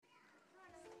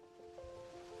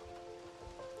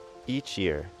Each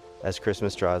year, as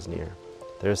Christmas draws near,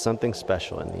 there is something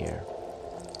special in the air.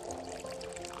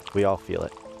 We all feel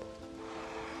it.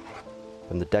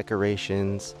 From the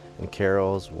decorations and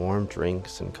carols, warm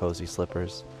drinks and cozy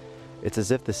slippers, it's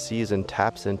as if the season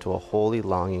taps into a holy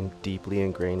longing deeply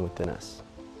ingrained within us.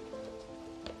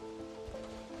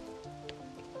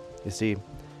 You see,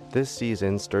 this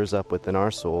season stirs up within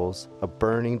our souls a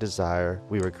burning desire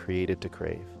we were created to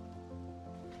crave.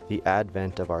 The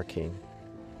advent of our King,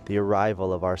 the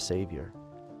arrival of our Savior,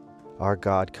 our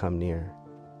God come near.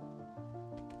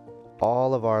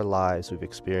 All of our lives we've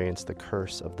experienced the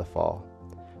curse of the fall,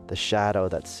 the shadow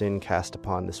that sin cast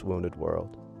upon this wounded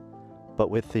world. But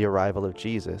with the arrival of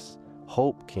Jesus,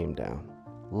 hope came down,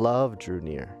 love drew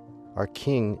near, our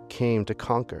King came to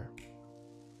conquer.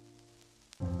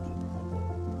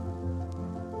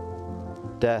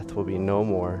 Death will be no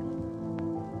more,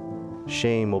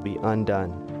 shame will be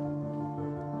undone.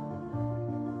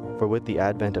 For with the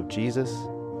advent of Jesus,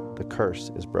 the curse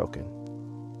is broken.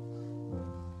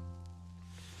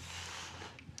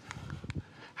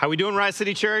 How we doing, Rise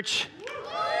City Church?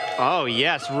 Oh,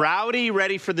 yes. Rowdy,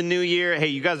 ready for the new year. Hey,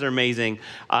 you guys are amazing.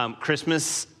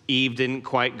 Christmas Eve didn't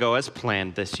quite go as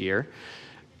planned this year.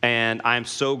 And I'm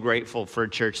so grateful for a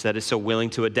church that is so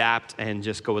willing to adapt and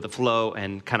just go with the flow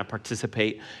and kind of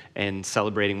participate in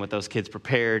celebrating what those kids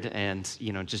prepared and,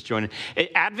 just join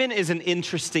it. Advent is an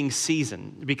interesting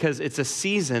season because it's a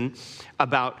season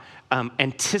about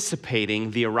anticipating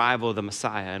the arrival of the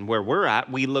Messiah. And where we're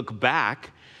at, we look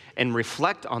back and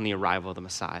reflect on the arrival of the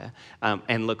Messiah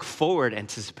and look forward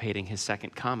anticipating his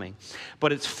second coming.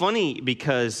 But it's funny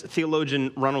because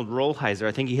theologian Ronald Rolheiser,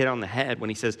 I think he hit on the head when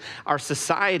he says, our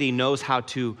society knows how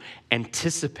to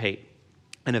anticipate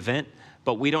an event,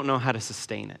 but we don't know how to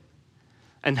sustain it.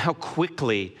 And how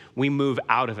quickly we move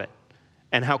out of it.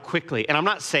 And how quickly, and I'm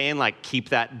not saying like keep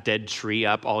that dead tree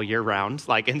up all year round,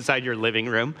 like inside your living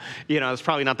room. It's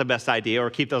probably not the best idea, or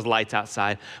keep those lights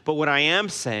outside. But what I am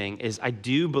saying is I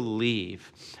do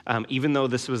believe, even though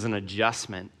this was an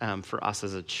adjustment for us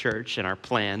as a church and our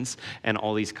plans and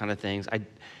all these kind of things,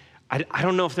 I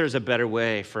don't know if there's a better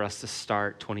way for us to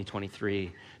start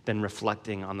 2023 than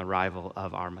reflecting on the arrival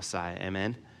of our Messiah.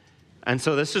 Amen? And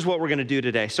so this is what we're going to do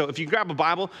today. So if you grab a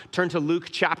Bible, turn to Luke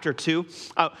chapter 2.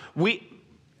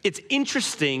 It's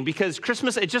interesting because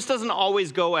Christmas, it just doesn't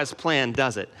always go as planned,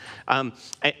 does it?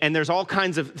 And there's all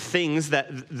kinds of things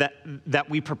that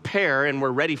we prepare and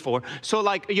we're ready for. So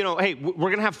hey, we're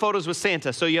going to have photos with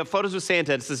Santa. So you have photos with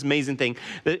Santa. It's this amazing thing.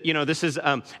 This is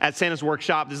at Santa's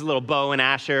workshop. This is a little bow and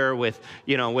Asher with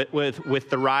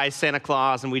the Rise Santa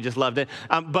Claus, and we just loved it.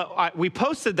 But we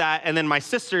posted that, and then my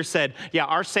sister said, yeah,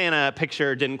 our Santa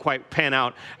picture didn't quite pan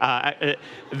out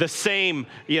the same,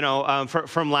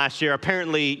 from last year.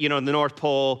 Apparently, the North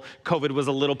Pole, COVID was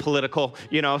a little political,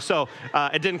 so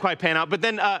it didn't quite pan out. But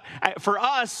then for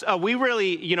us, we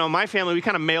really, my family, we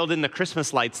kind of mailed in the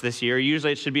Christmas lights this year.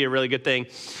 Usually it should be a really good thing.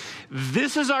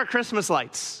 This is our Christmas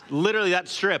lights, literally that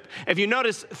strip. If you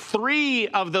notice, 3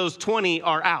 of those 20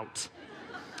 are out.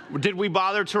 Did we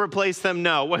bother to replace them?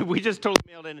 No, we just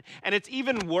totally mailed in. And it's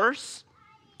even worse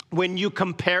when you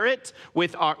compare it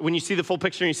with when you see the full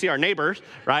picture and you see our neighbors,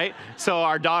 right? So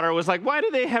our daughter was like, why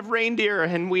do they have reindeer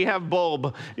and we have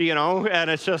bulb, And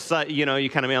it's just, you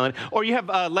kind of mail it. Or you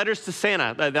have letters to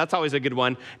Santa. That's always a good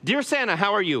one. Dear Santa,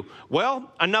 how are you? Well,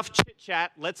 enough chit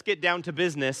chat. Let's get down to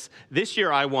business. This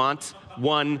year I want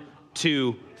 1,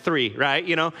 2, 3, right?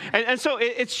 And so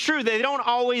it's true.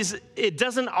 It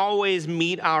doesn't always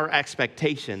meet our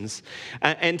expectations.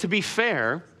 And to be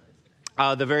fair,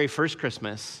 the very first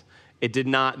Christmas,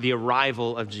 the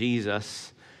arrival of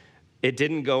Jesus, it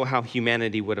didn't go how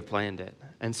humanity would have planned it.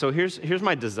 And so here's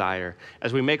my desire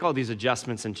as we make all these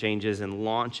adjustments and changes and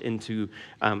launch into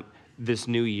this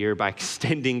new year by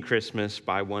extending Christmas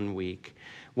by 1 week.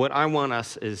 What I want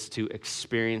us is to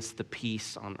experience the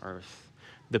peace on earth,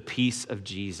 the peace of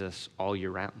Jesus all year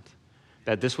round.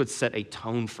 That this would set a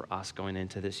tone for us going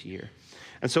into this year.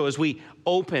 And so as we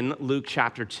open Luke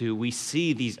chapter 2, we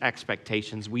see these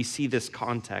expectations. We see this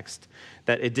context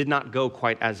that it did not go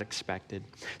quite as expected.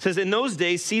 It says, in those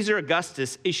days, Caesar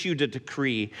Augustus issued a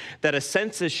decree that a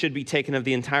census should be taken of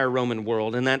the entire Roman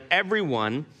world, and that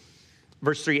everyone,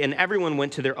 verse 3, and everyone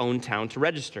went to their own town to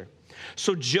register.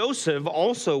 So Joseph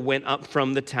also went up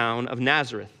from the town of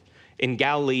Nazareth in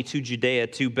Galilee to Judea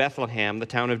to Bethlehem, the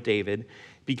town of David,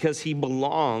 because he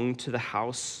belonged to the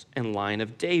house and line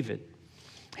of David.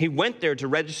 He went there to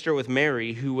register with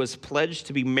Mary, who was pledged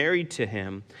to be married to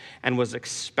him and was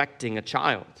expecting a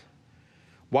child.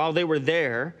 While they were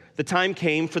there, the time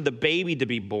came for the baby to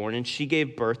be born, and she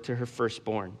gave birth to her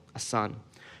firstborn, a son.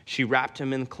 She wrapped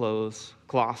him in cloths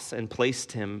and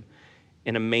placed him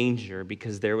in a manger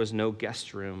because there was no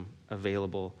guest room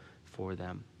available for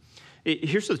them.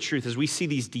 Here's the truth. As we see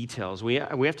these details, we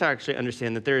have to actually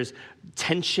understand that there is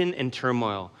tension and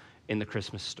turmoil in the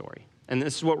Christmas story. And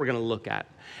this is what we're going to look at.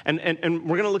 And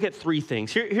we're going to look at three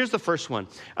things. Here's the first one.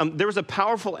 There was a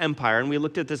powerful empire, and we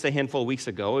looked at this a handful of weeks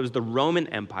ago. It was the Roman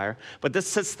Empire, but this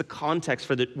sets the context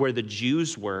for where the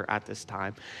Jews were at this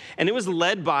time. And it was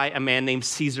led by a man named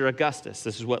Caesar Augustus.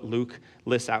 This is what Luke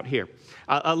lists out here.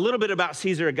 A little bit about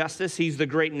Caesar Augustus. He's the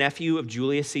great nephew of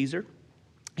Julius Caesar.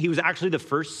 He was actually the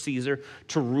first Caesar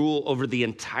to rule over the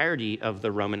entirety of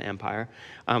the Roman Empire,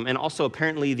 and also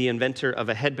apparently the inventor of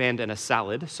a headband and a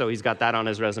salad, so he's got that on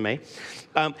his resume.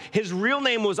 His real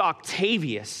name was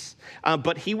Octavius,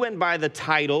 but he went by the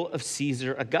title of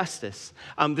Caesar Augustus.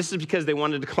 This is because they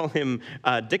wanted to call him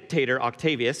Dictator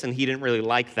Octavius, and he didn't really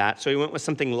like that, so he went with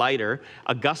something lighter,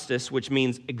 Augustus, which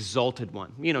means exalted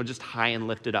one, just high and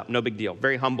lifted up, no big deal,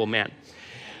 very humble man.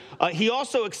 He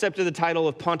also accepted the title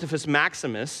of Pontifex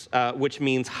Maximus, which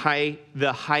means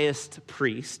the highest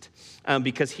priest,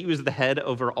 because he was the head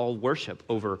over all worship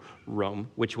over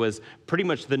Rome, which was pretty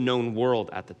much the known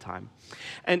world at the time.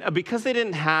 And because they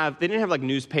didn't have like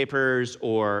newspapers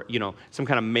or some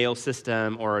kind of mail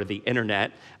system or the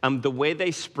internet, the way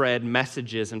they spread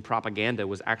messages and propaganda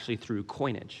was actually through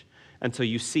coinage. And so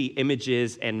you see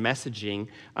images and messaging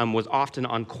was often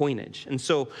on coinage. And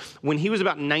so when he was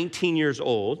about 19 years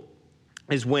old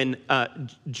is when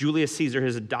Julius Caesar,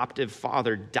 his adoptive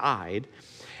father, died.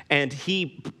 And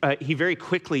he very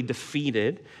quickly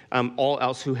defeated all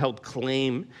else who held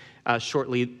claim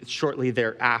shortly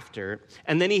thereafter.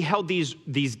 And then he held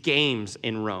these games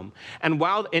in Rome, and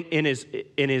while in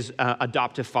his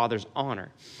adoptive father's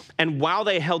honor. And while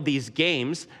they held these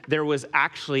games, there was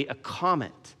actually a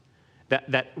comet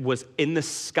that was in the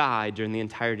sky during the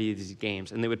entirety of these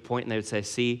games. And they would point and they would say,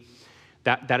 see,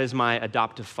 that is my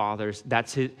adoptive father's,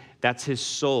 that's his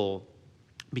soul,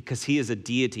 because he is a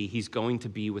deity, he's going to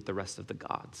be with the rest of the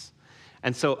gods.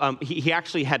 And so he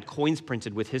actually had coins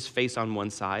printed with his face on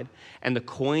one side and the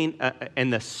coin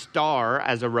and the star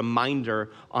as a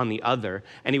reminder on the other.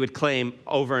 And he would claim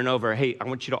over and over, hey, I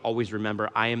want you to always remember,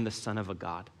 I am the son of a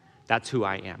god. That's who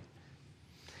I am.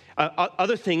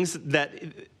 Other things that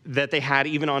they had,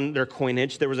 even on their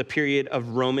coinage, there was a period of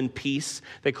Roman peace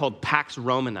they called Pax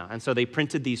Romana. And so they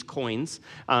printed these coins,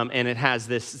 and it has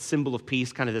this symbol of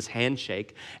peace, kind of this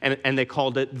handshake, and they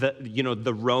called it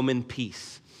the Roman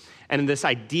peace. And this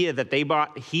idea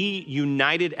that he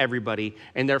united everybody,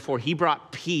 and therefore he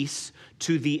brought peace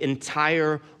to the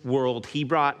entire world. He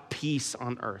brought peace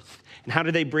on earth. And how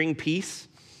did they bring peace?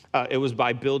 It was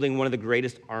by building one of the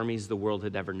greatest armies the world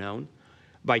had ever known,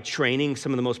 by training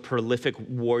some of the most prolific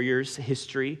warriors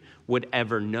history would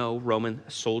ever know, Roman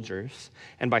soldiers,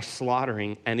 and by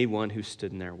slaughtering anyone who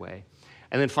stood in their way.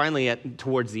 And then finally,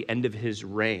 towards the end of his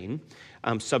reign,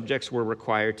 subjects were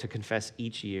required to confess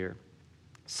each year,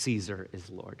 Caesar is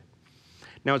Lord.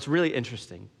 Now, it's really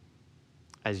interesting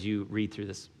as you read through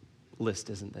this list,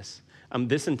 isn't this?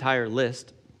 This entire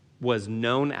list was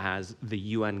known as the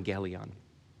Evangelion,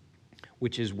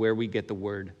 which is where we get the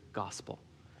word gospel.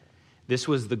 This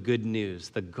was the good news,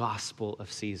 the gospel of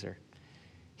Caesar.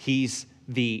 He's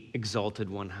the exalted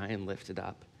one, high and lifted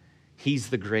up. He's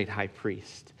the great high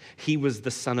priest. He was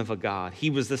the son of a god. He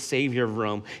was the savior of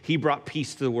Rome. He brought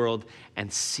peace to the world,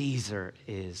 and Caesar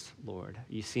is Lord.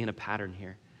 You see in a pattern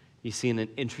here. You see in an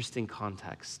interesting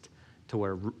context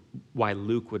to why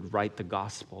Luke would write the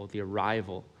gospel, the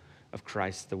arrival of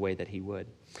Christ the way that he would.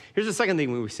 Here's the second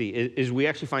thing we see is we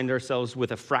actually find ourselves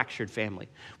with a fractured family.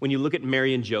 When you look at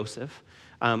Mary and Joseph,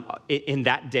 in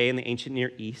that day in the ancient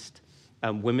Near East,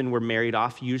 women were married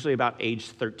off usually about age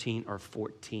 13 or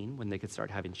 14 when they could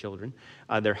start having children.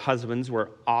 Their husbands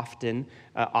were often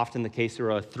the case, they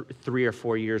were 3 or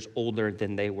 4 years older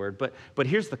than they were. But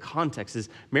here's the context is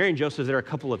Mary and Joseph, they're a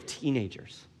couple of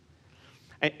teenagers.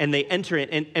 And they enter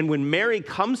in, and when Mary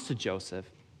comes to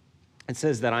Joseph, and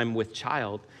says that I'm with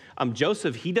child,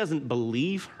 Joseph, he doesn't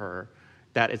believe her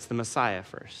that it's the Messiah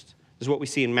first. This is what we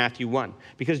see in Matthew 1.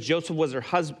 Because Joseph was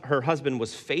her husband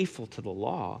was faithful to the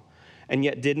law and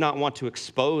yet did not want to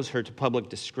expose her to public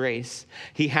disgrace,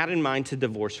 he had in mind to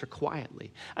divorce her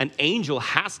quietly. An angel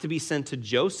has to be sent to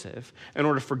Joseph in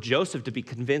order for Joseph to be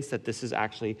convinced that this is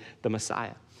actually the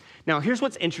Messiah. Now, here's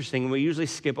what's interesting, and we usually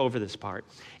skip over this part,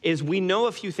 is we know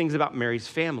a few things about Mary's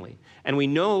family. And we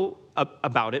know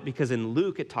about it because in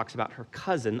Luke, it talks about her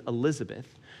cousin,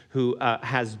 Elizabeth, who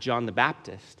has John the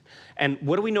Baptist. And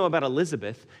what do we know about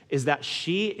Elizabeth is that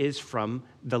she is from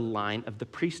the line of the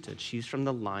priesthood. She's from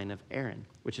the line of Aaron,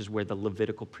 which is where the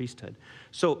Levitical priesthood.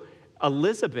 So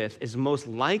Elizabeth is most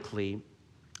likely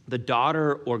the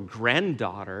daughter or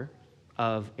granddaughter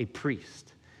of a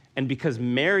priest. And because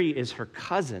Mary is her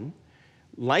cousin,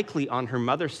 likely on her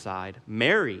mother's side,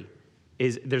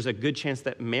 there's a good chance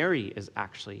that Mary is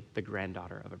actually the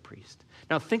granddaughter of a priest.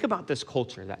 Now think about this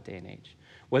culture that day and age.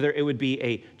 Whether it would be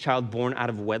a child born out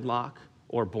of wedlock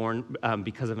or born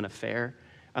because of an affair,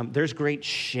 there's great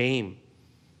shame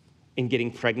in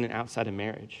getting pregnant outside of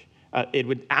marriage. It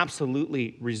would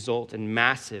absolutely result in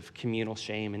massive communal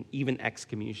shame and even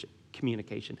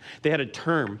excommunication. They had a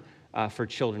term for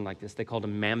children like this. They called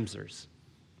them mamzers,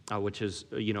 which is,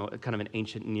 kind of an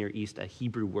ancient Near East, a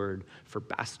Hebrew word for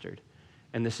bastard.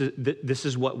 And this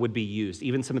is what would be used.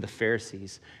 Even some of the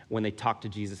Pharisees, when they talk to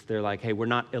Jesus, they're like, hey, we're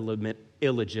not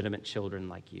illegitimate children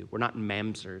like you. We're not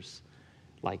mamzers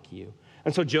like you.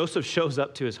 And so Joseph shows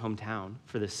up to his hometown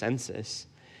for the census,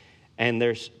 and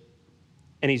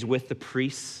he's with the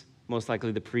priests, most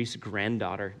likely the priest's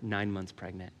granddaughter, 9 months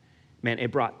pregnant. Man,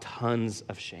 it brought tons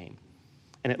of shame.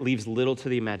 And it leaves little to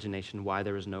the imagination why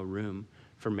there was no room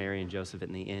for Mary and Joseph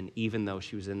in the inn, even though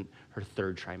she was in her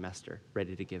 3rd trimester,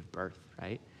 ready to give birth,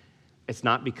 right? It's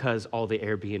not because all the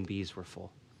Airbnbs were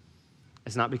full.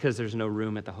 It's not because there's no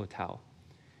room at the hotel.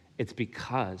 It's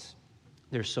because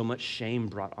there's so much shame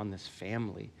brought on this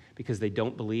family because they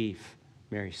don't believe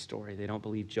Mary's story. They don't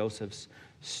believe Joseph's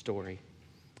story.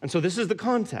 And so this is the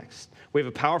context. We have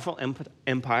a powerful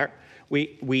empire.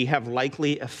 We have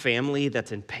likely a family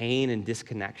that's in pain and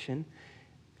disconnection.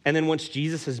 And then once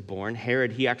Jesus is born,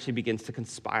 Herod, he actually begins to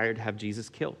conspire to have Jesus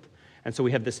killed. And so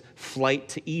we have this flight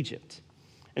to Egypt.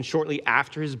 And shortly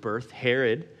after his birth,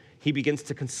 Herod, he begins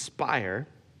to conspire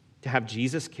to have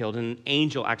Jesus killed. And an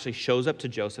angel actually shows up to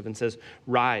Joseph and says,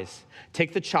 rise,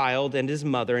 take the child and his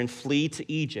mother and flee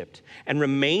to Egypt and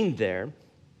remain there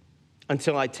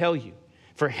until I tell you.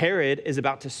 For Herod is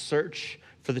about to search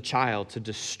for the child to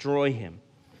destroy him.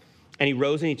 And he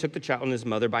rose and he took the child and his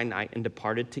mother by night and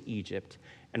departed to Egypt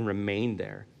and remained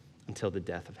there until the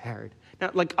death of Herod.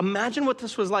 Now, imagine what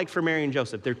this was like for Mary and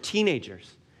Joseph. They're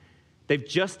teenagers.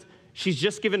 She's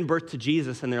just given birth to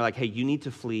Jesus, and they're like, hey, you need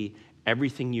to flee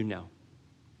everything you know.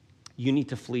 You need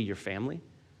to flee your family,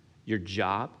 your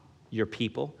job, your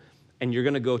people, and you're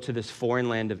going to go to this foreign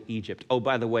land of Egypt. Oh,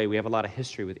 by the way, we have a lot of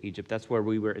history with Egypt. That's where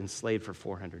we were enslaved for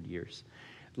 400 years.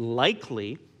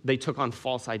 Likely, they took on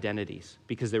false identities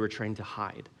because they were trained to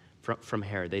hide from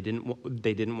Herod. They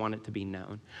didn't want it to be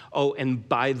known. Oh, and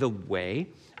by the way,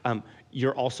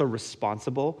 you're also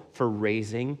responsible for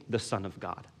raising the Son of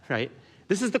God, right?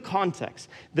 This is the context.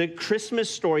 The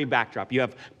Christmas story backdrop. You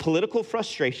have political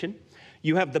frustration,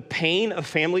 you have the pain of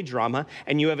family drama,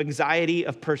 and you have anxiety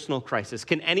of personal crisis.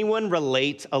 Can anyone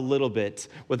relate a little bit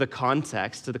with the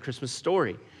context to the Christmas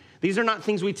story? These are not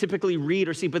things we typically read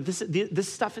or see, but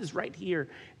this stuff is right here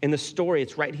in the story.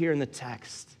 It's right here in the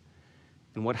text.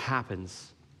 And what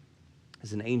happens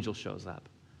is an angel shows up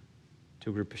to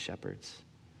a group of shepherds.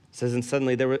 It says, and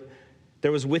suddenly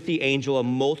there was with the angel a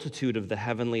multitude of the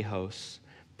heavenly hosts,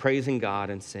 praising God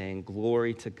and saying,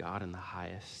 glory to God in the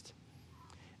highest,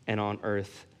 and on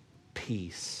earth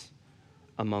peace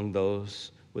among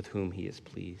those with whom he is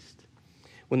pleased.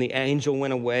 When the angel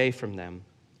went away from them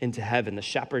into heaven, the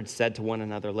shepherds said to one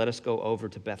another, let us go over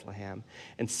to Bethlehem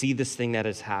and see this thing that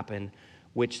has happened,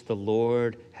 which the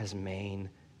Lord has made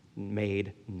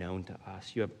known to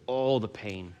us. You have all the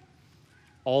pain,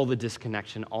 all the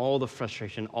disconnection, all the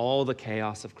frustration, all the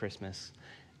chaos of Christmas,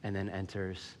 and then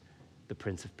enters the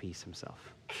Prince of Peace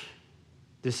himself.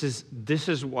 This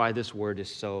is why this word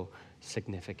is so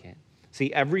significant.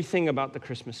 See, everything about the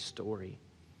Christmas story,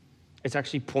 it's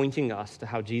actually pointing us to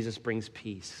how Jesus brings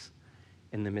peace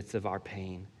in the midst of our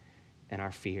pain and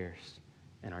our fears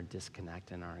and our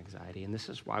disconnect and our anxiety. And this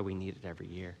is why we need it every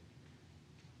year.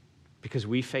 Because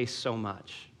we face so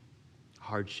much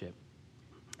hardship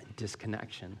and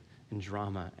disconnection and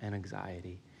drama and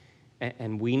anxiety.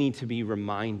 And we need to be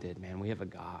reminded, man, we have a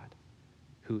God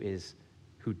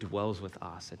who dwells with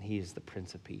us, and he is the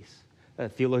Prince of Peace.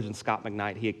 Theologian Scott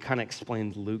McKnight, he kind of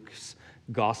explained Luke's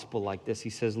gospel like this. He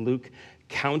says, Luke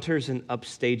counters and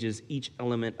upstages each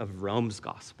element of Rome's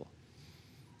gospel.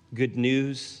 Good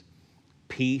news,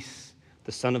 peace,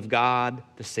 the Son of God,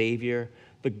 the Savior,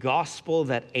 the gospel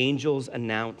that angels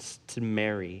announced to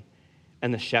Mary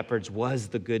and the shepherds was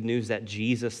the good news that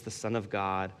Jesus, the Son of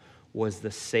God, was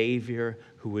the Savior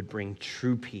who would bring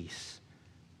true peace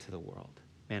to the world.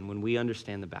 Man, when we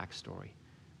understand the backstory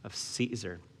of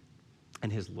Caesar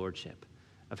and his lordship,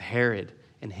 of Herod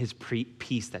and his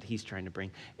peace that he's trying to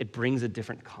bring. It brings a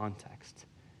different context.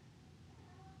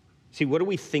 See, what do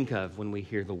we think of when we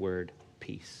hear the word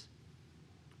peace?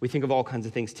 We think of all kinds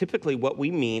of things. Typically, what we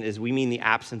mean is the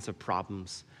absence of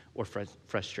problems or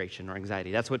frustration or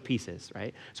anxiety. That's what peace is,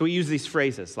 right? So we use these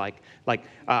phrases like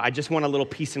I just want a little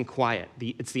peace and quiet.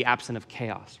 It's the absence of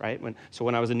chaos, right?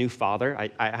 When I was a new father,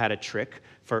 I had a trick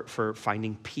for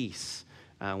finding peace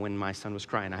when my son was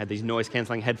crying. I had these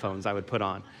noise-canceling headphones I would put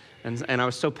on. And I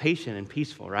was so patient and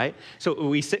peaceful, right? So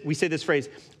we say this phrase,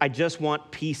 I just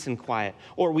want peace and quiet.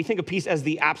 Or we think of peace as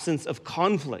the absence of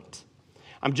conflict.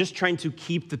 I'm just trying to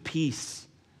keep the peace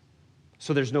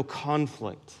so there's no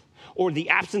conflict. Or the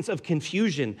absence of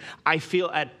confusion. I feel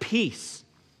at peace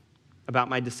about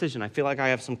my decision. I feel like I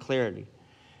have some clarity.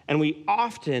 And we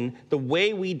often, the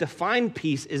way we define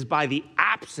peace is by the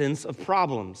absence of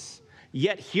problems.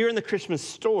 Yet here in the Christmas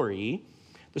story,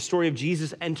 the story of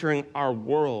Jesus entering our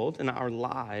world and our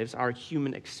lives, our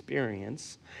human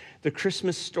experience, the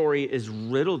Christmas story is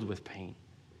riddled with pain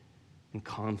and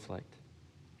conflict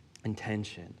and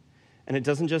tension. And it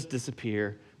doesn't just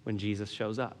disappear when Jesus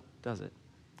shows up, does it?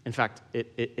 In fact,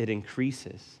 it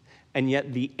increases. And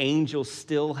yet the angels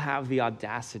still have the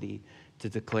audacity to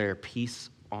declare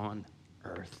peace on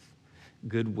earth,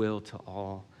 goodwill to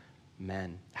all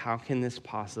men. How can this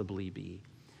possibly be?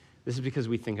 This is because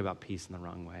we think about peace in the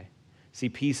wrong way. See,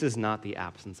 peace is not the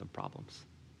absence of problems.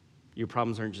 Your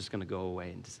problems aren't just going to go away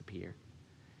and disappear.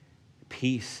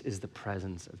 Peace is the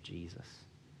presence of Jesus.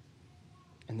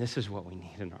 And this is what we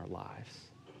need in our lives.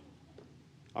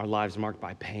 Our lives marked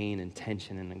by pain and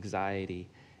tension and anxiety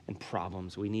and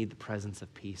problems. We need the presence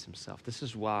of peace himself. This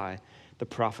is why the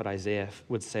prophet Isaiah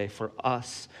would say, for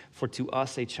to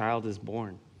us a child is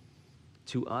born.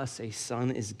 To us a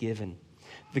son is given.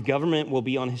 The government will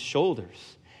be on his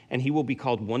shoulders, and he will be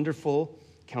called Wonderful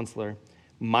Counselor,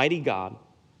 Mighty God,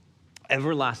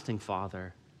 Everlasting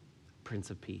Father, Prince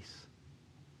of Peace.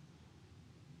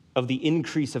 Of the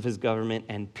increase of his government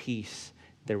and peace,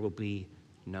 there will be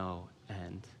no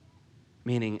end.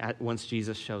 Meaning, once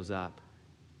Jesus shows up,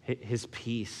 his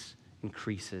peace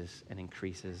increases and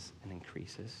increases and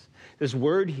increases. This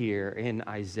word here in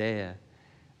Isaiah,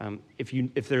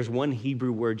 if there's one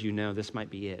Hebrew word you know, this might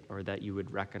be it, or that you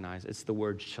would recognize. It's the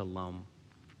word shalom.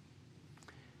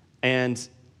 And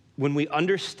when we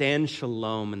understand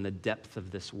shalom and the depth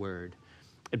of this word,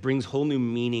 it brings whole new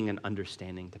meaning and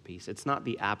understanding to peace. It's not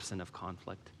the absence of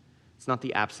conflict. It's not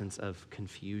the absence of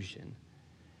confusion.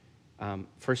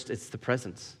 First, it's the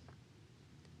presence.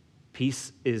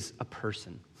 Peace is a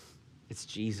person. It's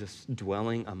Jesus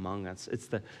dwelling among us. It's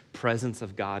the presence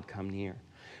of God come near.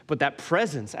 But that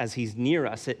presence, as he's near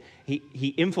us,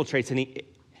 he infiltrates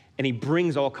and he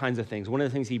brings all kinds of things. One of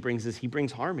the things he brings is he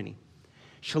brings harmony.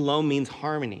 Shalom means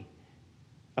harmony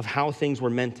of how things were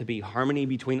meant to be. Harmony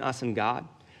between us and God.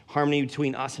 Harmony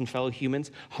between us and fellow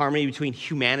humans. Harmony between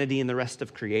humanity and the rest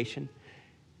of creation.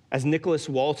 As Nicholas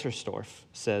Walterstorff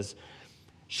says,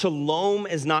 shalom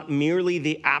is not merely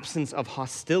the absence of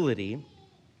hostility,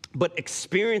 but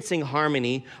experiencing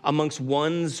harmony amongst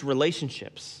one's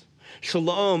relationships.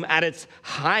 Shalom at its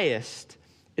highest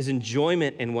is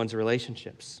enjoyment in one's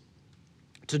relationships.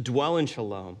 To dwell in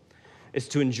shalom is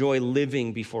to enjoy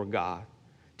living before God,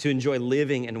 to enjoy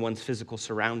living in one's physical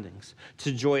surroundings, to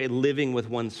enjoy living with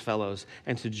one's fellows,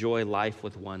 and to enjoy life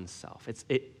with oneself.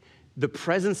 The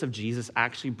presence of Jesus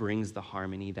actually brings the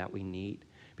harmony that we need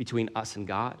between us and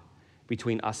God,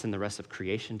 between us and the rest of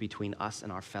creation, between us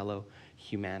and our fellow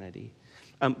humanity.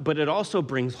 But it also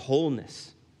brings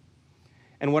wholeness.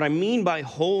 And what I mean by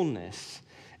wholeness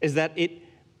is that it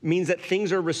means that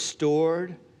things are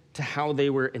restored to how they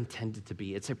were intended to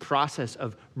be. It's a process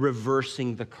of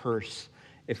reversing the curse,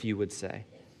 if you would say.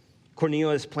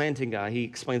 Cornelius Plantinga, he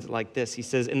explains it like this. He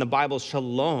says, in the Bible,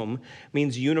 shalom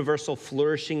means universal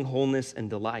flourishing, wholeness, and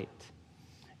delight.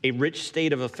 A rich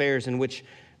state of affairs in which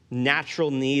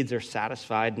natural needs are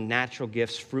satisfied and natural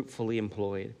gifts fruitfully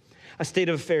employed. A state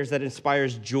of affairs that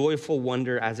inspires joyful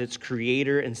wonder as its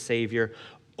creator and savior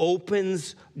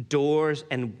opens doors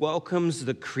and welcomes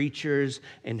the creatures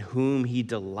in whom he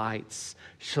delights.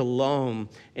 Shalom,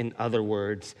 in other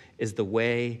words, is the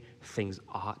way things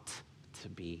ought to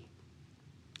be.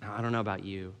 Now, I don't know about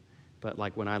you, but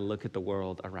like when I look at the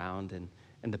world around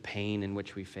and the pain in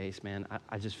which we face, man,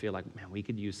 I just feel like, man, we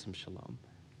could use some shalom.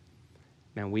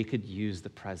 Man, we could use the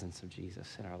presence of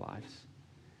Jesus in our lives.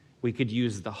 We could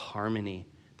use the harmony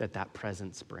that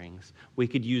presence brings. We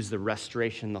could use the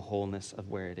restoration, the wholeness of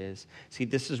where it is. See,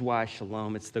 this is why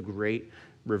shalom, it's the great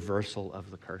reversal of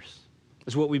the curse.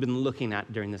 It's what we've been looking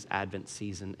at during this Advent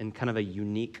season in kind of a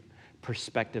unique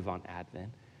perspective on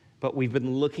Advent. but we've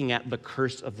been looking at the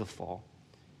curse of the fall.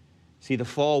 See, the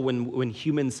fall, when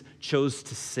humans chose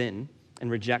to sin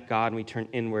and reject God and we turn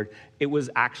inward, that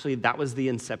was the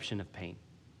inception of pain.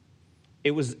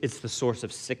 It's the source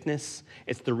of sickness.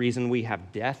 It's the reason we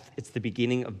have death. It's the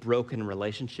beginning of broken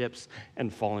relationships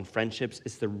and fallen friendships.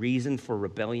 It's the reason for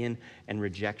rebellion and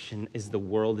rejection is the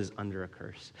world is under a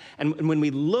curse. And when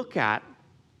we look at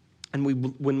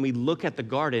the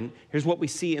garden, here's what we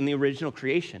see in the original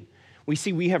creation. We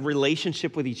see we have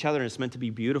relationship with each other, and it's meant to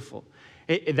be beautiful.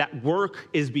 That work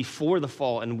is before the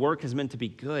fall, and work is meant to be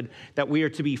good, that we are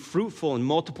to be fruitful and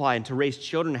multiply and to raise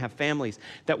children and have families,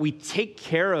 that we take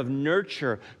care of,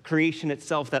 nurture creation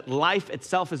itself, that life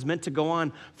itself is meant to go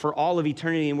on for all of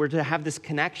eternity, and we're to have this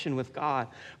connection with God.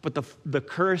 But the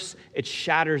curse, it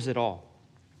shatters it all.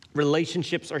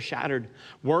 Relationships are shattered.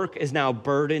 Work is now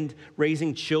burdened.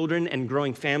 Raising children and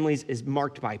growing families is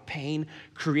marked by pain.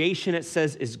 Creation, it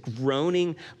says, is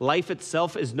groaning. Life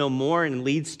itself is no more and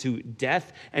leads to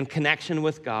death, and connection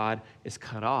with God is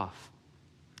cut off.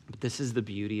 But this is the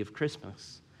beauty of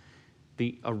Christmas.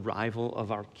 The arrival of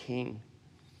our King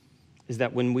is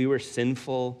that when we were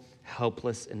sinful,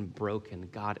 helpless, and broken,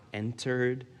 God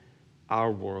entered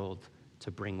our world to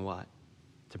bring what?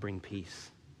 To bring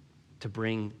peace. To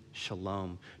bring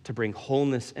shalom, to bring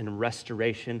wholeness and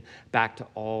restoration back to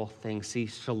all things. See,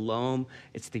 shalom,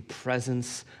 it's the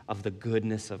presence of the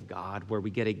goodness of God, where we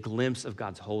get a glimpse of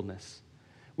God's wholeness.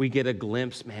 We get a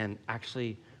glimpse, man,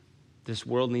 actually, this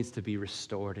world needs to be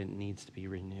restored and it needs to be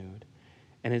renewed.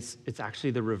 And it's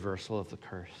actually the reversal of the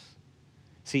curse.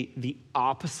 See, the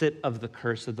opposite of the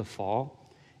curse of the fall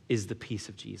is the peace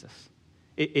of Jesus.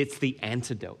 It's the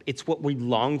antidote. It's what we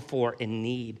long for and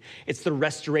need. It's the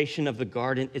restoration of the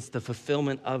garden. It's the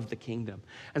fulfillment of the kingdom.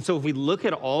 And so if we look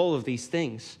at all of these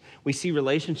things, we see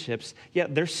relationships,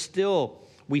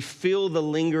 we feel the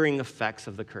lingering effects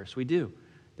of the curse. We do.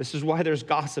 This is why there's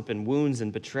gossip and wounds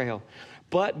and betrayal.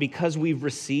 But because we've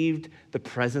received the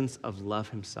presence of love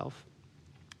himself,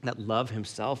 that love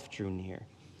himself drew near,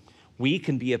 we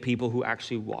can be a people who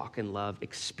actually walk in love,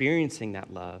 experiencing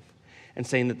that love, and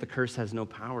saying that the curse has no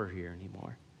power here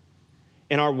anymore.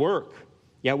 In our work,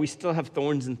 we still have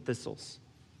thorns and thistles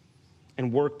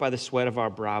and work by the sweat of our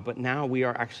brow, but now we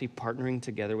are actually partnering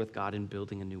together with God in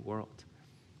building a new world,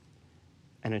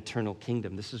 an eternal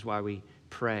kingdom. This is why we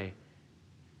pray,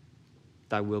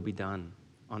 thy will be done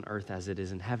on earth as it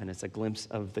is in heaven. It's a glimpse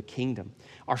of the kingdom.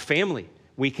 Our family,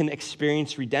 we can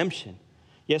experience redemption.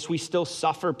 Yes, we still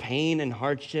suffer pain and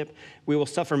hardship. We will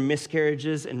suffer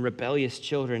miscarriages and rebellious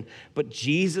children, but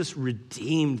Jesus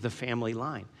redeemed the family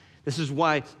line. This is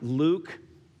why Luke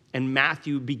and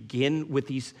Matthew begin with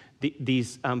these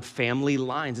family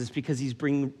lines. It's because he's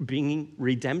bringing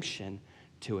redemption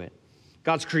to it.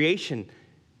 God's creation,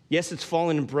 yes, it's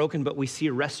fallen and broken, but we see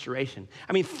a restoration.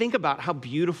 I mean, think about how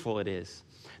beautiful it is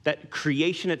that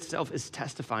creation itself is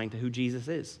testifying to who Jesus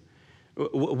is.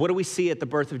 What do we see at the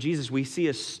birth of Jesus? We see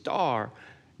a star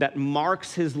that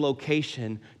marks his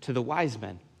location to the wise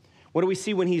men. What do we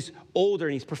see when he's older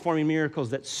and he's performing miracles?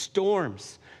 That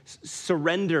storms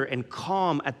surrender and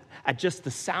calm at just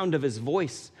the sound of his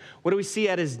voice. What do we see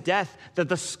at his death? That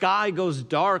the sky goes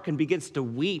dark and begins to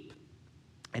weep,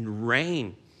 and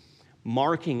rain,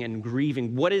 marking and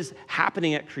grieving. What is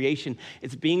happening at creation?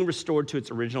 It's being restored to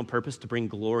its original purpose, to bring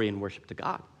glory and worship to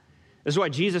God. This is why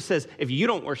Jesus says, if you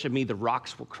don't worship me, the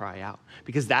rocks will cry out.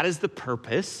 Because that is the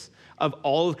purpose of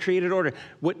all of created order.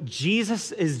 What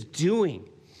Jesus is doing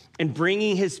and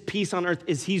bringing his peace on earth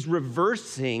is he's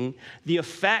reversing the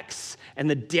effects and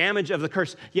the damage of the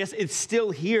curse. Yes, it's still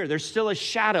here. There's still a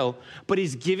shadow, but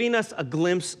he's giving us a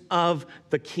glimpse of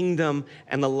the kingdom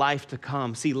and the life to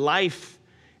come. See, life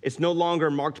is no longer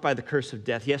marked by the curse of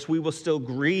death. Yes, we will still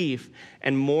grieve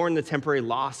and mourn the temporary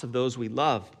loss of those we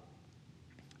love.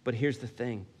 But here's the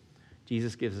thing.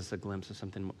 Jesus gives us a glimpse of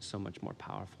something so much more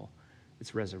powerful.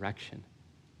 It's resurrection,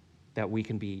 that we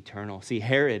can be eternal. See,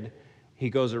 Herod,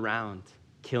 he goes around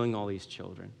killing all these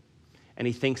children, and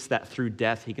he thinks that through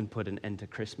death he can put an end to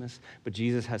Christmas. But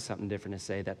Jesus has something different to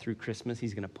say, that through Christmas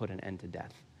he's going to put an end to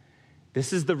death.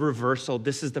 This is the reversal.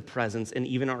 This is the presence, and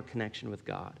even our connection with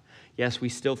God. Yes, we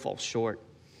still fall short,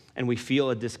 and we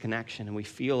feel a disconnection, and we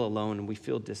feel alone, and we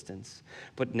feel distance.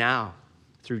 But now,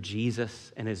 through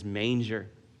Jesus and his manger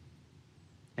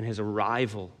and his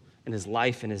arrival and his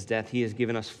life and his death, he has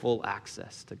given us full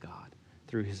access to God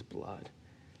through his blood.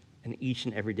 And each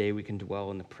and every day we can dwell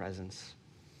in the presence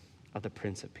of the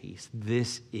Prince of Peace.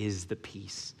 This is the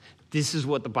peace. This is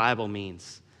what the Bible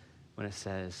means when it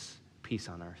says peace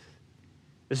on earth.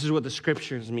 This is what the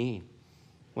scriptures mean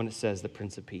when it says the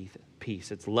Prince of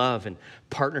Peace. It's love and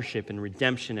partnership and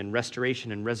redemption and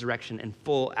restoration and resurrection and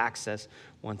full access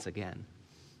once again.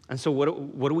 And so what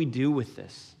do we do with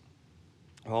this?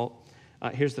 Well,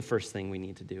 here's the first thing we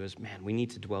need to do is, we need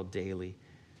to dwell daily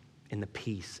in the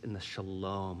peace, in the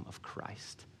shalom of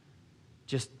Christ.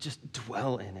 Just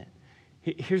dwell in it.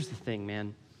 Here's the thing,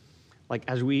 man. Like,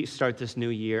 as we start this new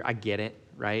year, I get it,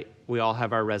 right? We all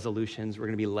have our resolutions. We're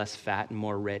going to be less fat and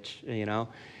more rich,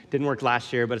 Didn't work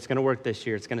last year, but it's going to work this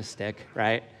year. It's going to stick,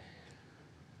 right?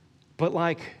 But,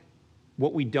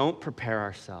 what we don't prepare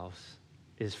ourselves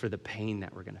is for the pain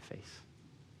that we're going to face.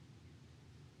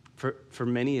 For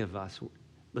many of us,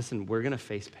 listen, we're going to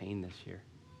face pain this year.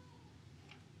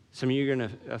 Some of you are going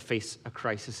to face a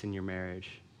crisis in your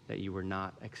marriage that you were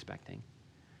not expecting.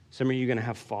 Some of you are going to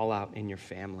have fallout in your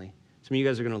family. Some of you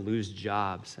guys are going to lose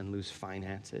jobs and lose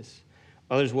finances.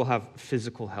 Others will have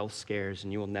physical health scares,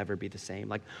 and you will never be the same.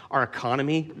 Like, our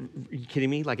economy, are you kidding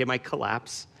me? Like, it might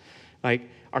collapse. Like,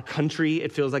 our country,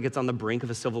 it feels like it's on the brink of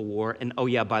a civil war. And, oh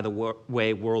yeah, by the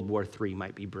way, World War III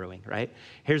might be brewing, right?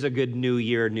 Here's a good New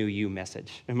Year, New You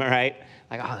message. Am I right?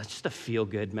 Like, that's just a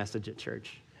feel-good message at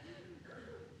church.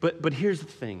 But here's the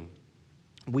thing.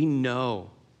 We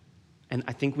know, and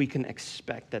I think we can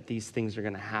expect that these things are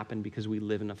going to happen because we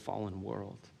live in a fallen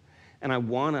world. And I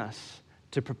want us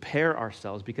to prepare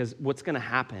ourselves, because what's going to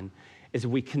happen is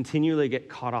if we continually get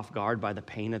caught off guard by the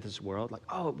pain of this world, like,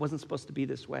 oh, it wasn't supposed to be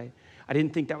this way. I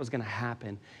didn't think that was going to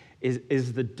happen.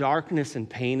 Is the darkness and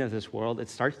pain of this world, it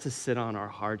starts to sit on our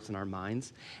hearts and our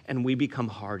minds, and we become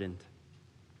hardened.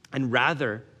 And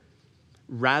rather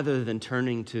than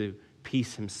turning to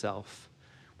peace himself,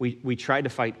 we try to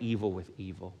fight evil with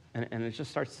evil, and it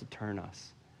just starts to turn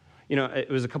us. It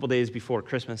was a couple days before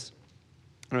Christmas,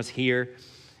 and I was here,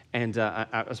 and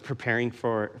I was preparing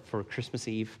for Christmas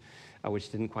Eve,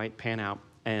 which didn't quite pan out.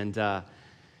 And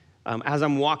as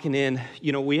I'm walking in,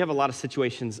 we have a lot of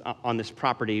situations on this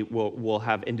property. We'll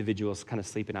have individuals kind of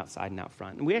sleeping outside and out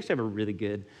front. And we actually have a really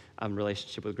good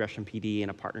relationship with Gresham PD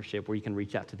and a partnership where you can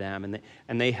reach out to them,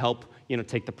 and they help,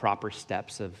 take the proper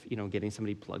steps of, getting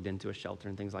somebody plugged into a shelter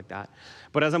and things like that.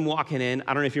 But as I'm walking in,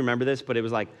 I don't know if you remember this, but it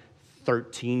was like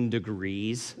 13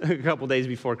 degrees a couple days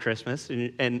before Christmas.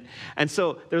 And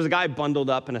so there was a guy bundled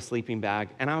up in a sleeping bag,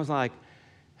 and I was like,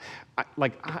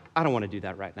 I don't want to do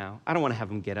that right now. I don't want to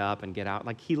have him get up and get out.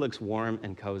 Like, he looks warm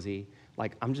and cozy.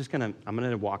 Like, I'm going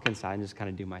to walk inside and just kind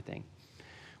of do my thing.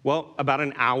 Well, about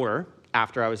an hour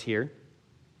after I was here,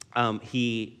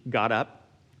 he got up,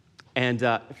 and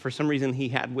for some reason he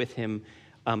had with him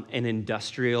an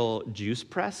industrial juice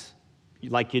press,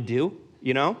 like you do,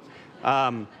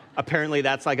 Apparently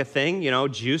that's like a thing,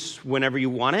 juice whenever you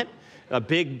want it, a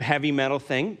big heavy metal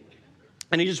thing.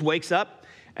 And he just wakes up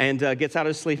and gets out of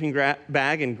his sleeping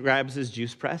bag and grabs his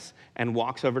juice press and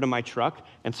walks over to my truck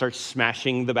and starts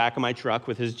smashing the back of my truck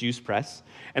with his juice press.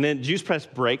 And then juice press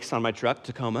breaks on my truck,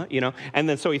 Tacoma, and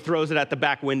then so he throws it at the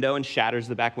back window and shatters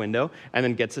the back window and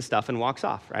then gets his stuff and walks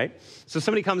off, right? So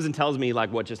somebody comes and tells me,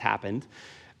 what just happened.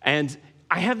 And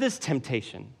I have this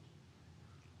temptation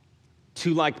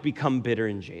to, become bitter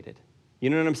and jaded. You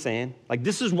know what I'm saying?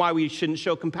 This is why we shouldn't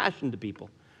show compassion to people.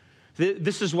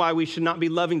 This is why we should not be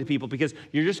loving to people, because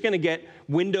you're just going to get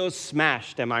windows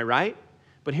smashed, am I right?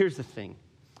 But here's the thing.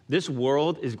 This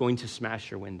world is going to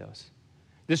smash your windows.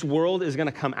 This world is going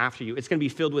to come after you. It's going to be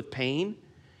filled with pain.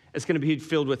 It's going to be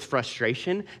filled with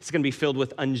frustration. It's going to be filled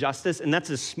with injustice, and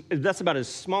that's about as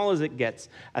small as it gets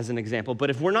as an example. But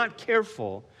if we're not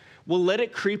careful, we'll let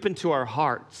it creep into our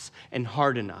hearts and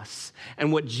harden us.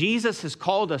 And what Jesus has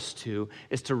called us to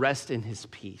is to rest in his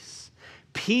peace.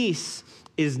 Peace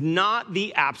is not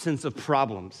the absence of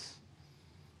problems.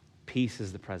 Peace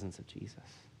is the presence of Jesus.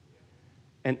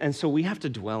 And so we have to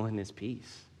dwell in his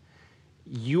peace.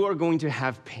 You are going to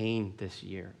have pain this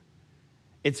year.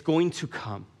 It's going to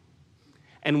come.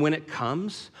 And when it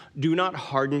comes, do not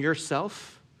harden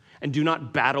yourself and do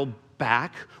not battle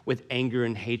back with anger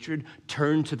and hatred.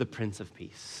 Turn to the Prince of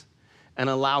Peace and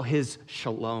allow his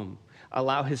shalom,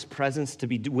 allow his presence to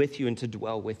be with you and to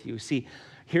dwell with you. See,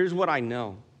 here's what I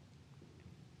know,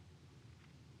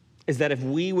 is that if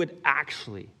we would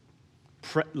actually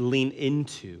lean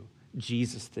into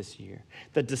Jesus this year,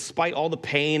 that despite all the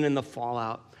pain and the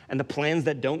fallout and the plans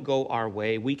that don't go our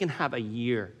way, we can have a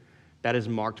year that is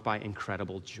marked by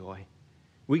incredible joy.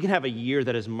 We can have a year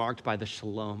that is marked by the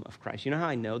shalom of Christ. You know how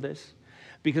I know this?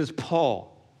 Because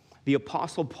Paul, the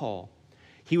Apostle Paul,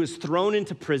 he was thrown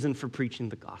into prison for preaching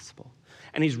the gospel.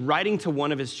 And he's writing to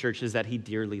one of his churches that he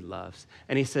dearly loves.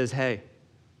 And he says, hey,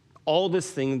 all these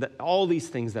things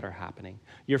that are happening,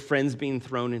 your friends being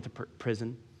thrown into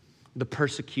prison, the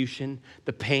persecution,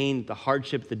 the pain, the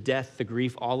hardship, the death, the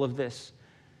grief, all of this,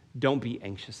 don't be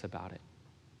anxious about it.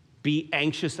 Be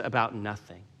anxious about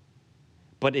nothing,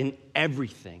 but in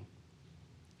everything,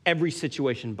 every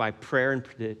situation, by prayer and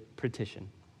petition,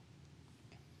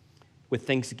 with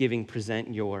thanksgiving,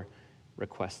 present your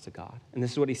requests to God. And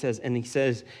this is what he says. And he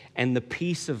says, and the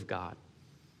peace of God,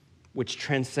 which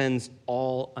transcends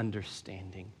all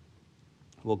understanding,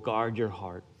 will guard your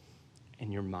heart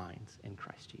and your minds in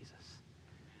Christ Jesus.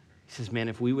 He says, man,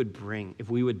 if we would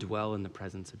dwell in the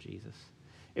presence of Jesus,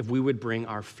 if we would bring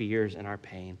our fears and our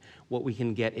pain, what we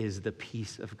can get is the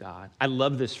peace of God. I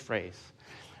love this phrase.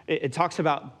 It talks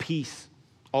about peace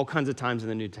all kinds of times in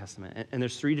the New Testament. And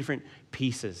there's 3 different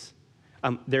pieces.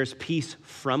 There's peace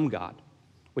from God,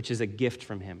 which is a gift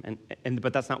from him.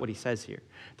 But that's not what he says here.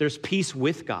 There's peace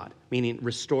with God, meaning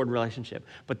restored relationship.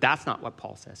 But that's not what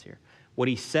Paul says here. What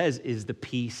he says is the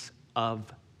peace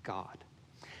of God.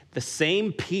 The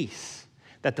same peace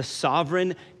that the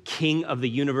sovereign king of the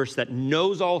universe that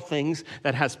knows all things,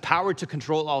 that has power to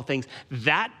control all things,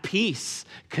 that peace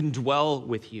can dwell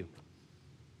with you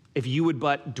if you would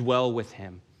but dwell with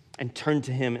him and turn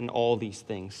to him in all these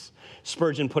things.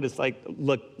 Spurgeon put it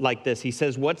like this. He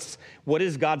says, what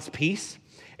is God's peace?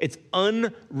 It's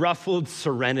unruffled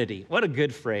serenity. What a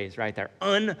good phrase right there.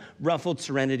 Unruffled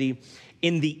serenity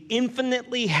in the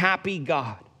infinitely happy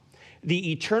God,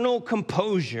 the eternal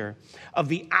composure of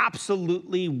the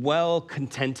absolutely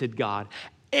well-contented God.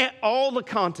 All the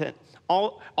content,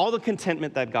 all the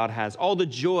contentment that God has, all the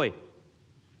joy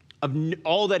of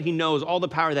all that he knows, all the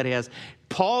power that he has.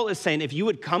 Paul is saying if you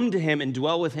would come to him and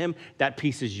dwell with him, that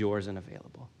peace is yours and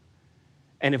available.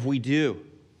 And if we do,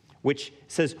 which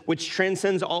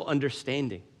transcends all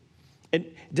understanding.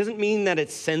 It doesn't mean that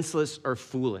it's senseless or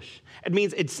foolish. It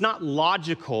means it's not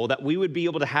logical that we would be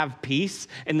able to have peace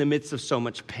in the midst of so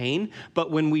much pain, but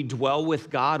when we dwell with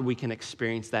God, we can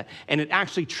experience that. And it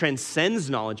actually transcends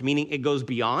knowledge, meaning it goes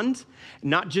beyond,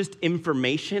 not just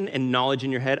information and knowledge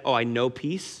in your head, oh, I know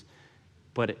peace,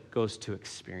 but it goes to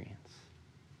experience.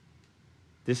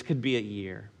 This could be a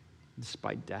year,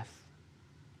 despite death,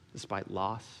 despite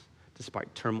loss,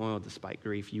 despite turmoil, despite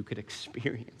grief, you could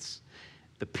experience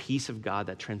the peace of God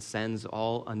that transcends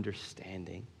all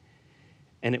understanding.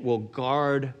 And it will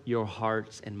guard your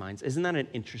hearts and minds. Isn't that an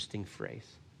interesting phrase?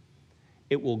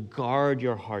 It will guard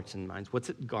your hearts and minds. What's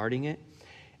it guarding it?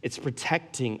 It's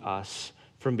protecting us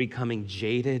from becoming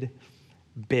jaded,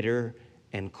 bitter,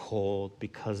 and cold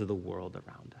because of the world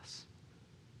around us.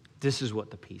 This is what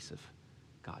the peace of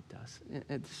God does.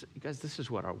 You guys, this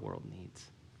is what our world needs.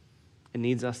 It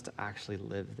needs us to actually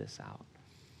live this out.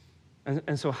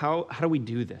 And so how do we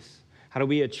do this? How do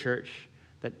we be a church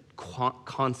that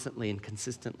constantly and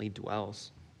consistently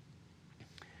dwells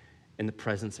in the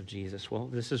presence of Jesus? Well,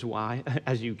 this is why,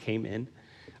 as you came in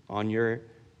on your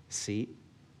seat,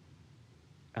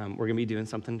 we're going to be doing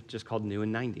something just called New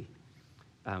in 90.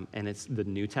 And it's the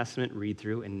New Testament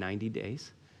read-through in 90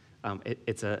 days.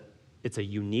 It's a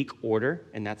unique order,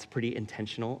 and that's pretty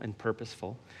intentional and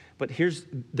purposeful. But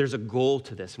there's a goal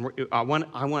to this. And I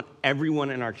want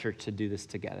everyone in our church to do this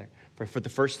together for the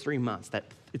first 3 months. That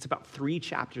it's about 3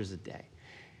 chapters a day.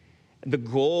 And the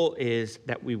goal is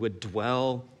that we would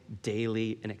dwell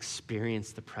daily and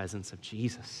experience the presence of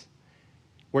Jesus.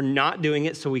 We're not doing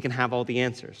it so we can have all the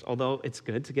answers, although it's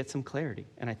good to get some clarity.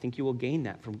 And I think you will gain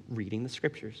that from reading the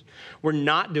scriptures. We're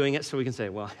not doing it so we can say,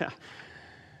 well,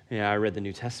 yeah, I read the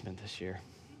New Testament this year.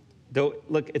 Though,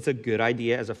 look, it's a good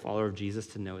idea as a follower of Jesus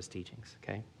to know his teachings,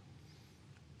 okay?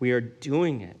 We are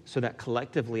doing it so that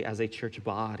collectively as a church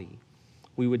body,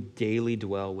 we would daily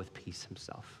dwell with peace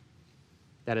himself.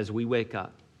 That as we wake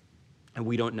up and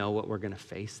we don't know what we're going to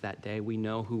face that day, we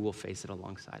know who will face it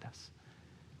alongside us.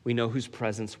 We know whose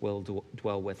presence will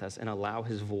dwell with us and allow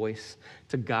his voice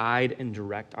to guide and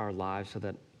direct our lives so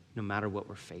that no matter what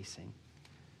we're facing,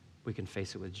 we can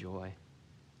face it with joy,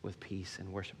 with peace,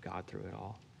 and worship God through it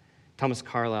all. Thomas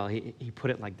Carlyle, he put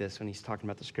it like this when he's talking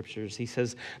about the scriptures. He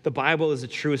says, the Bible is the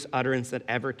truest utterance that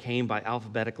ever came by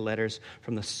alphabetic letters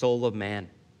from the soul of man,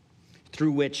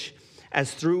 through which,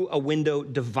 as through a window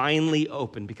divinely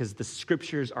open, because the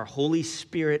scriptures are Holy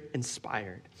Spirit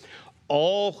inspired,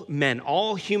 all men,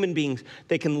 all human beings,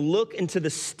 they can look into the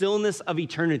stillness of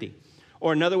eternity.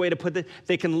 Or another way to put it,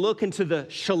 they can look into the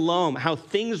shalom, how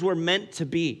things were meant to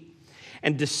be,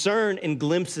 and discern in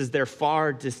glimpses their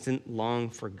far distant, long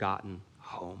forgotten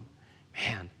home.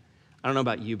 Man, I don't know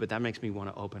about you, but that makes me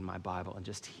want to open my Bible and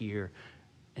just hear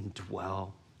and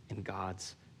dwell in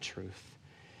God's truth.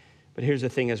 But here's the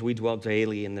thing, as we dwell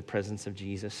daily in the presence of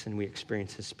Jesus and we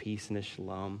experience his peace and his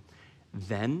shalom,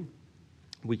 then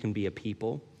we can be a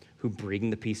people who bring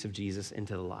the peace of Jesus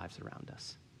into the lives around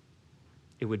us.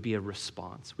 It would be a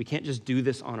response. We can't just do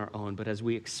this on our own, but as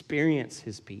we experience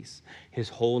his peace, his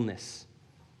wholeness,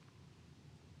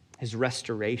 his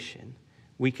restoration,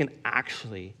 we can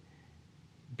actually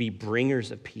be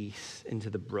bringers of peace into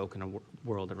the broken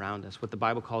world around us. What the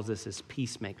Bible calls us is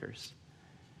peacemakers.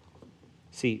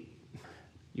 See,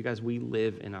 you guys, we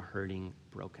live in a hurting,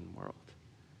 broken world.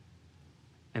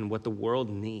 And what the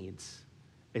world needs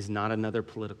is not another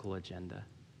political agenda,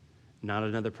 not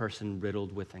another person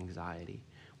riddled with anxiety.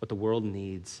 What the world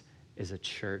needs is a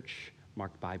church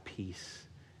marked by peace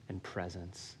and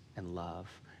presence and love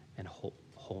and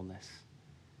wholeness.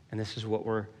 And this is what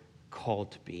we're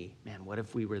called to be. Man, what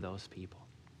if we were those people?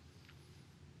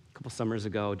 A couple summers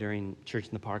ago during Church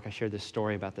in the Park, I shared this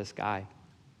story about this guy.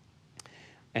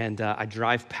 And I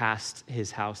drive past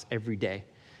his house every day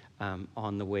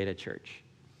on the way to church.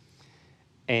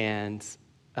 And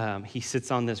he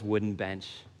sits on this wooden bench.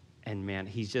 And man,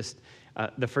 he's just,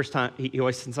 the first time, he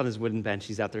always sits on his wooden bench.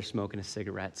 He's out there smoking his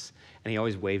cigarettes. And he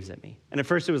always waves at me. And at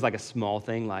first it was like a small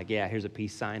thing, like, yeah, here's a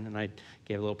peace sign. And I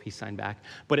gave a little peace sign back.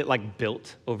 But it like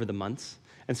built over the months.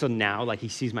 And so now, like, he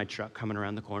sees my truck coming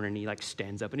around the corner and he like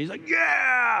stands up and he's like,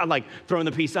 yeah, like throwing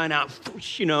the peace sign out,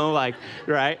 you know, like,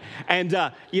 right? And,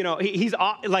 you know, he's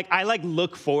like, I like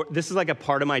look forward, this is like a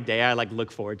part of my day I like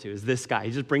look forward to is this guy.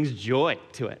 He just brings joy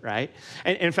to it, right?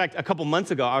 And in fact, a couple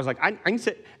months ago, I was like,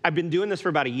 I've been doing this for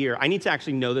about a year. I need to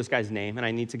actually know this guy's name and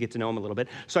I need to get to know him a little bit.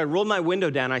 So I rolled my window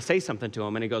down, I say something to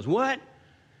him and he goes, what?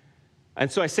 And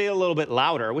so I say it a little bit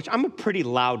louder, which I'm a pretty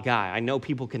loud guy. I know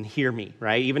people can hear me,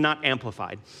 right? Even not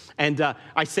amplified. And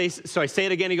I say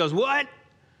it again. He goes, what?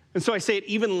 And so I say it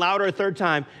even louder a third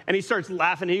time. And he starts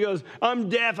laughing. He goes, I'm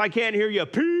deaf. I can't hear you.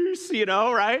 Peace, you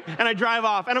know, right? And I drive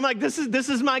off. And I'm like, this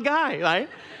is my guy, right?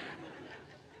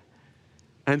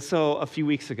 And so a few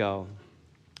weeks ago,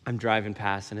 I'm driving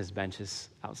past and his bench is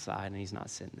outside and he's not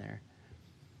sitting there.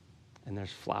 And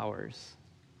there's flowers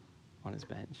on his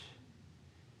bench.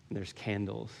 And there's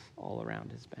candles all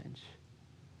around his bench.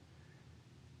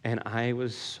 And I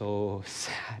was so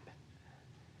sad.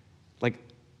 Like,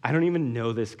 I don't even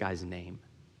know this guy's name.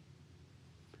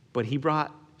 But he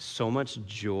brought so much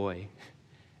joy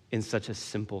in such a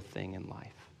simple thing in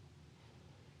life.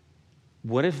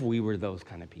 What if we were those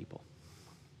kind of people?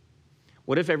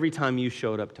 What if every time you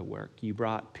showed up to work, you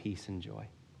brought peace and joy?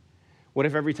 What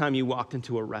if every time you walked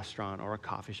into a restaurant or a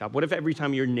coffee shop? What if every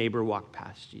time your neighbor walked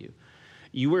past you,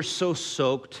 you were so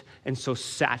soaked and so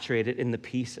saturated in the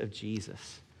peace of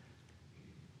Jesus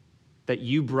that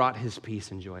you brought his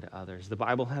peace and joy to others? The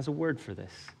Bible has a word for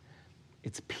this.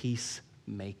 It's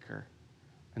peacemaker.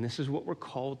 And this is what we're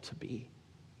called to be.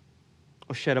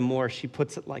 Osheta Moore, she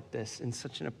puts it like this in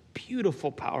such a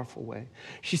beautiful, powerful way.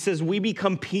 She says, we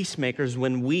become peacemakers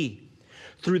when we,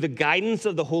 through the guidance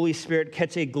of the Holy Spirit,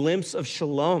 catch a glimpse of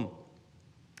shalom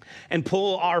and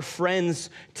pull our friends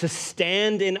to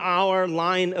stand in our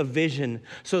line of vision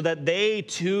so that they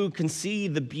too can see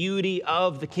the beauty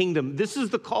of the kingdom. This is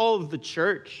the call of the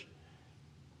church.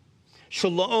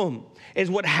 Shalom is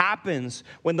what happens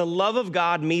when the love of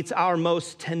God meets our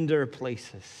most tender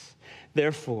places.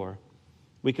 Therefore,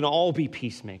 we can all be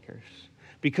peacemakers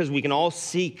because we can all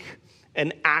seek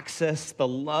and access the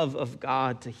love of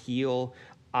God to heal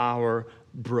our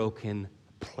broken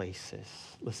places.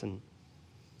 Listen.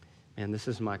 And this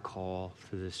is my call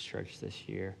for this church this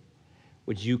year.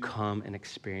 Would you come and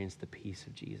experience the peace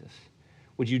of Jesus?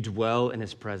 Would you dwell in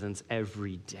his presence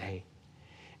every day?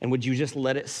 And would you just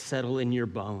let it settle in your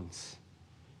bones?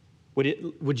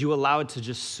 Would you allow it to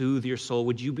just soothe your soul?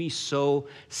 Would you be so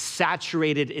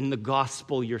saturated in the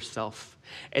gospel yourself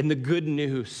and the good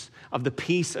news of the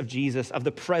peace of Jesus, of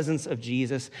the presence of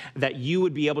Jesus, that you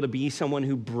would be able to be someone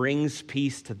who brings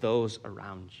peace to those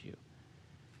around you?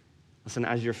 Listen,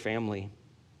 as your family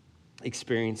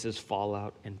experiences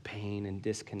fallout and pain and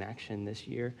disconnection this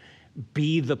year,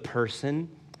 be the person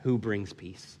who brings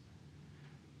peace.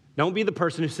 Don't be the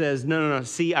person who says, no,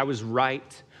 see, I was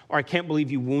right, or I can't believe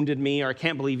you wounded me, or I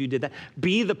can't believe you did that.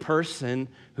 Be the person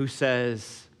who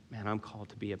says, man, I'm called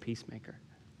to be a peacemaker.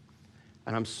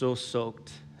 And I'm so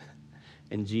soaked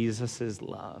in Jesus'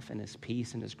 love and his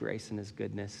peace and his grace and his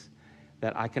goodness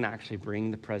that I can actually bring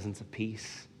the presence of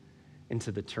peace into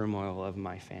the turmoil of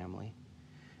my family.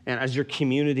 And as your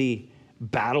community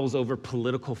battles over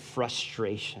political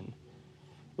frustration,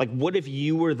 like what if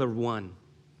you were the one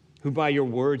who by your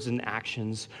words and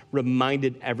actions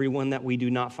reminded everyone that we do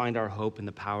not find our hope in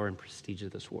the power and prestige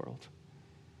of this world?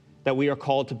 That we are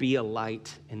called to be a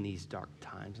light in these dark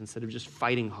times. Instead of just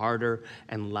fighting harder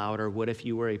and louder, what if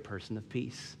you were a person of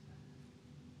peace?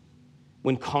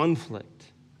 When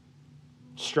conflict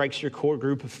strikes your core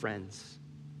group of friends,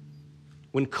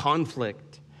 when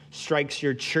conflict strikes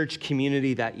your church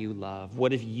community that you love,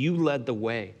 what if you led the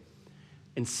way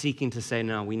in seeking to say,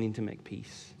 no, we need to make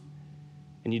peace?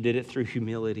 And you did it through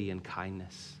humility and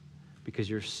kindness because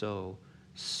you're so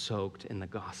soaked in the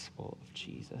gospel of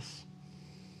Jesus.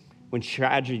 When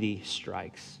tragedy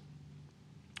strikes,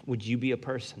 would you be a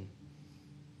person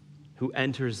who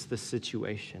enters the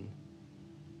situation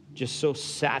just so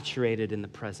saturated in the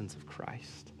presence of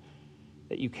Christ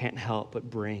that you can't help but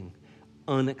bring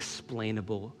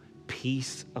unexplainable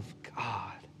peace of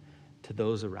God to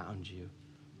those around you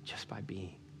just by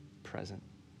being present?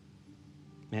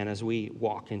 Man, as we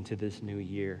walk into this new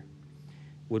year,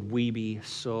 would we be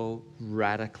so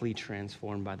radically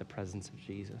transformed by the presence of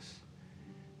Jesus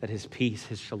that his peace,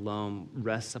 his shalom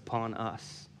rests upon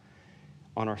us,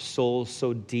 on our souls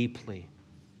so deeply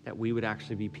that we would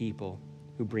actually be people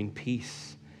who bring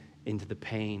peace into the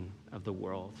pain of the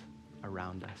world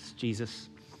around us? Jesus,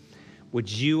 would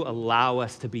you allow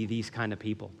us to be these kind of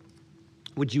people?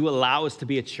 Would you allow us to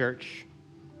be a church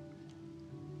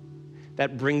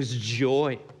that brings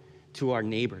joy to our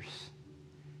neighbors,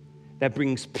 that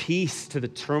brings peace to the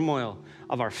turmoil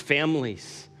of our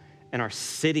families and our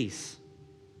cities,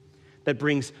 that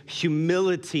brings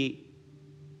humility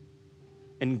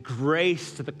and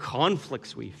grace to the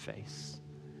conflicts we face?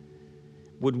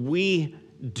 Would we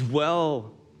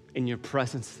dwell in your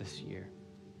presence this year?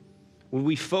 Would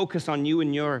we focus on you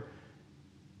and your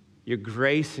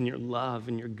grace and your love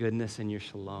and your goodness and your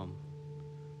shalom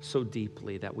so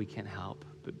deeply that we can't help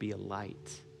but be a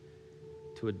light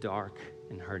to a dark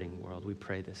and hurting world? We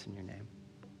pray this in your name.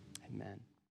 Amen.